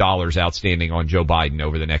millions of dollars outstanding on Joe Biden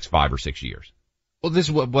over the next 5 or 6 years. Well, this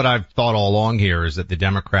is what I've thought all along here, is that the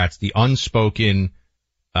Democrats, the unspoken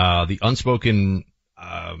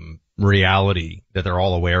reality that they're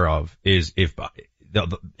all aware of is, if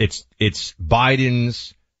it's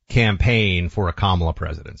Biden's campaign for a Kamala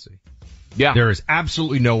presidency. Yeah. There is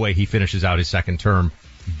absolutely no way he finishes out his second term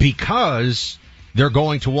because they're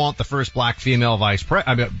going to want the first black female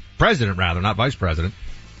president, not vice president,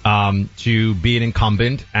 to be an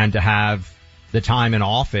incumbent and to have the time in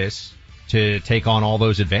office to take on all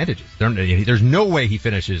those advantages. There's no way he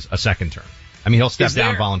finishes a second term. I mean, he'll step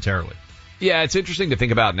down voluntarily. Yeah, it's interesting to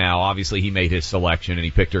think about now. Obviously, he made his selection and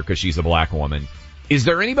he picked her because she's a black woman. Is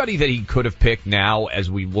there anybody that he could have picked now as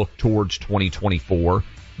we look towards 2024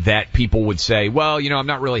 that people would say, well, I'm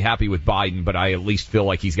not really happy with Biden, but I at least feel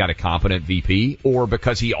like he's got a competent VP? Or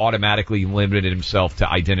because he automatically limited himself to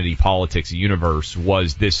identity politics universe,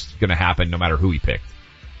 was this going to happen no matter who he picked?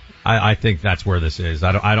 I think that's where this is.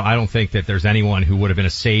 I don't think that there's anyone who would have been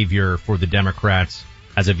a savior for the Democrats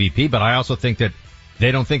as a VP, but I also think that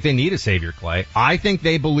they don't think they need a savior, Clay. I think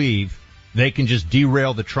they believe they can just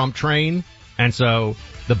derail the Trump train, and so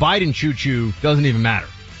the Biden choo-choo doesn't even matter.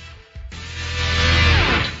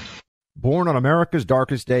 Born on America's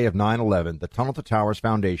darkest day of 9/11, the Tunnel to Towers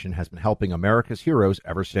Foundation has been helping America's heroes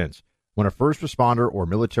ever since. When a first responder or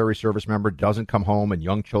military service member doesn't come home and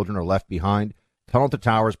young children are left behind, Tunnel to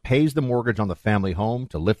Towers pays the mortgage on the family home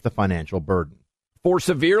to lift the financial burden. For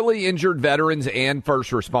severely injured veterans and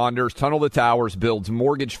first responders, Tunnel to Towers builds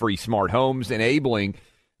mortgage-free smart homes, enabling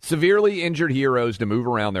severely injured heroes to move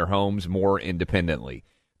around their homes more independently.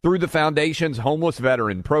 Through the Foundation's Homeless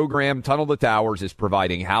Veteran Program, Tunnel to Towers is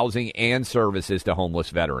providing housing and services to homeless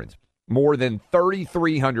veterans. More than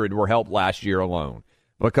 3,300 were helped last year alone,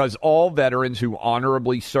 because all veterans who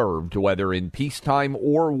honorably served, whether in peacetime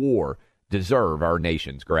or war, deserve our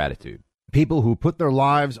nation's gratitude. People who put their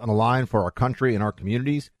lives on the line for our country and our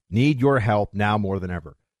communities need your help now more than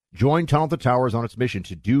ever. Join Tunnel to Towers on its mission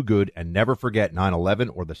to do good and never forget 9/11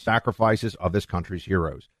 or the sacrifices of this country's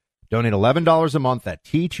heroes. Donate $11 a month at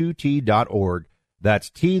T2T.org. That's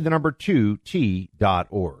T2T.org.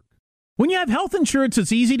 When you have health insurance,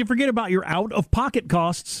 it's easy to forget about your out-of-pocket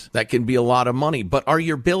costs. That can be a lot of money, but are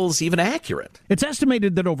your bills even accurate? It's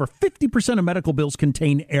estimated that over 50% of medical bills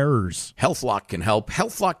contain errors. HealthLock can help.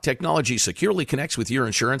 HealthLock technology securely connects with your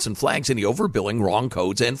insurance and flags any overbilling, wrong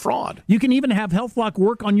codes, and fraud. You can even have HealthLock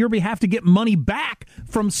work on your behalf to get money back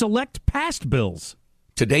from select past bills.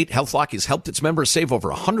 To date, HealthLock has helped its members save over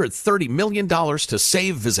 $130 million. To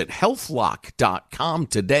save, visit healthlock.com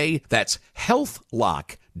today. That's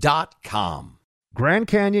healthlock.com. Grand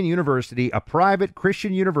Canyon University, a private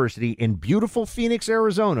Christian university in beautiful Phoenix,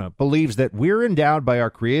 Arizona, believes that we're endowed by our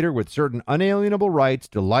Creator with certain unalienable rights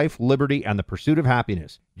to life, liberty, and the pursuit of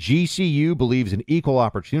happiness. GCU believes in equal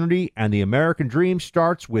opportunity, and the American dream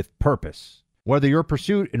starts with purpose. Whether your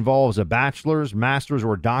pursuit involves a bachelor's, master's,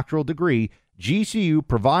 or doctoral degree, GCU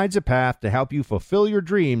provides a path to help you fulfill your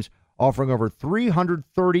dreams, offering over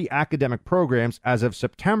 330 academic programs as of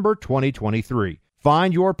September 2023.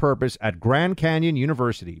 Find your purpose at Grand Canyon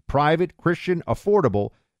University. Private, Christian,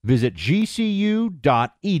 affordable. Visit gcu.edu.